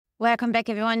Welcome back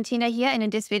everyone, Tina here, and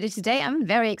in this video today I'm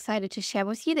very excited to share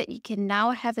with you that you can now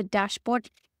have a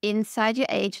dashboard inside your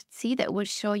agency that will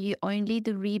show you only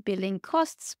the rebilling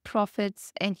costs,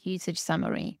 profits and usage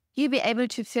summary. You'll be able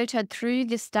to filter through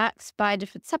the stats by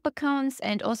different sub-accounts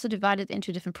and also divide it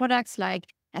into different products like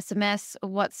SMS,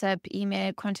 WhatsApp,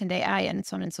 email, content AI, and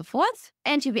so on and so forth.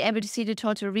 And you'll be able to see the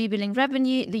total rebilling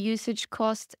revenue, the usage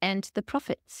cost and the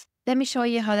profits. Let me show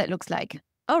you how that looks like.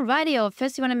 Alrighty,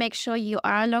 first you want to make sure you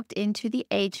are logged into the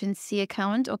agency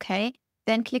account, okay?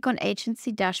 Then click on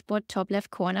Agency Dashboard, top left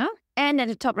corner. And at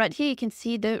the top right here, you can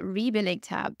see the Rebilling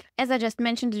tab. As I just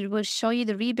mentioned, it will show you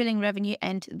the rebilling revenue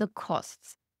and the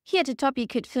costs. Here at the top, you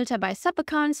could filter by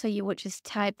sub-account. So you would just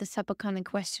type the sub-account in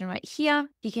question right here.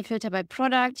 You can filter by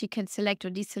product. You can select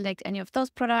or deselect any of those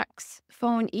products.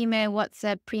 Phone, email,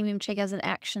 WhatsApp, premium triggers and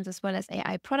actions, as well as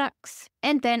AI products.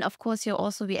 And then, of course, you'll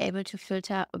also be able to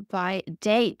filter by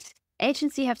date.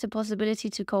 Agency have the possibility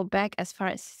to go back as far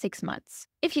as 6 months.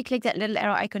 If you click that little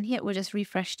arrow icon here, it will just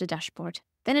refresh the dashboard.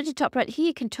 Then at the top right here,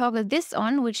 you can toggle this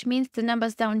on, which means the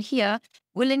numbers down here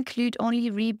will include only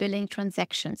rebilling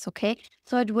transactions, okay?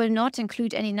 So it will not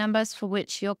include any numbers for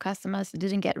which your customers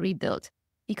didn't get rebilled.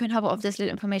 You can hover off this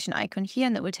little information icon here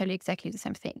and that will tell you exactly the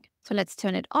same thing. So let's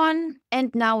turn it on.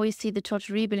 And now we see the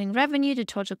total rebilling revenue, the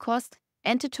total cost,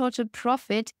 and the total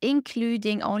profit,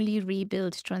 including only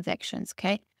rebuild transactions,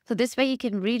 okay? So this way you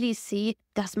can really see,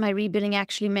 does my rebilling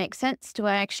actually make sense? Do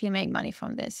I actually make money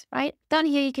from this, right? Down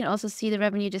here, you can also see the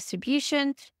revenue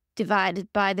distribution divided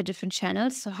by the different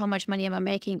channels. So how much money am I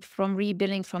making from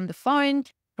rebilling from the phone,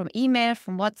 from email,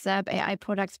 from WhatsApp, AI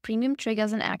products, premium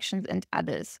triggers and actions, and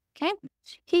others, okay?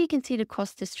 Here you can see the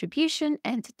cost distribution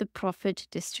and the profit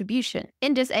distribution.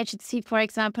 In this agency, for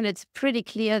example, it's pretty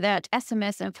clear that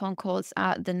SMS and phone calls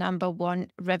are the #1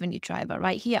 revenue driver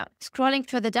right here. Scrolling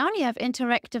further down, you have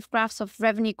interactive graphs of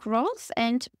revenue growth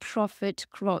and profit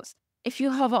growth. If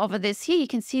you hover over this here, you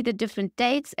can see the different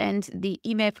dates and the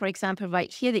email, for example,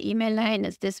 right here. The email line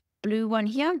is this blue one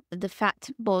here, the fat,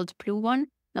 bold blue one,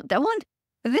 not that one,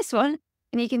 but this one.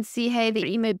 And you can see, hey, the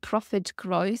email profit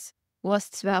growth was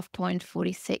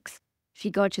 12.46. If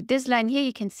you go to this line here,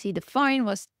 you can see the fine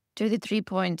was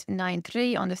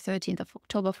 33.93 on the 13th of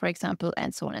October, for example,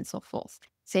 and so on and so forth.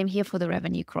 Same here for the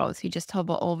revenue growth. You just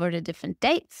hover over the different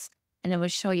dates and it will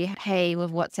show you, hey,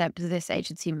 with WhatsApp, this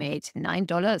agency made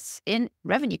 $9 in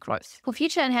revenue growth. For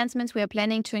future enhancements, we are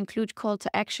planning to include call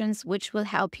to actions, which will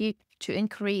help you to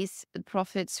increase the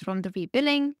profits from the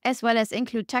rebilling, as well as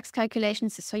include tax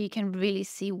calculations so you can really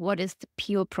see what is the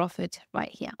pure profit right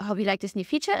here. I hope you like this new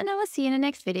feature and I will see you in the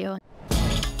next video.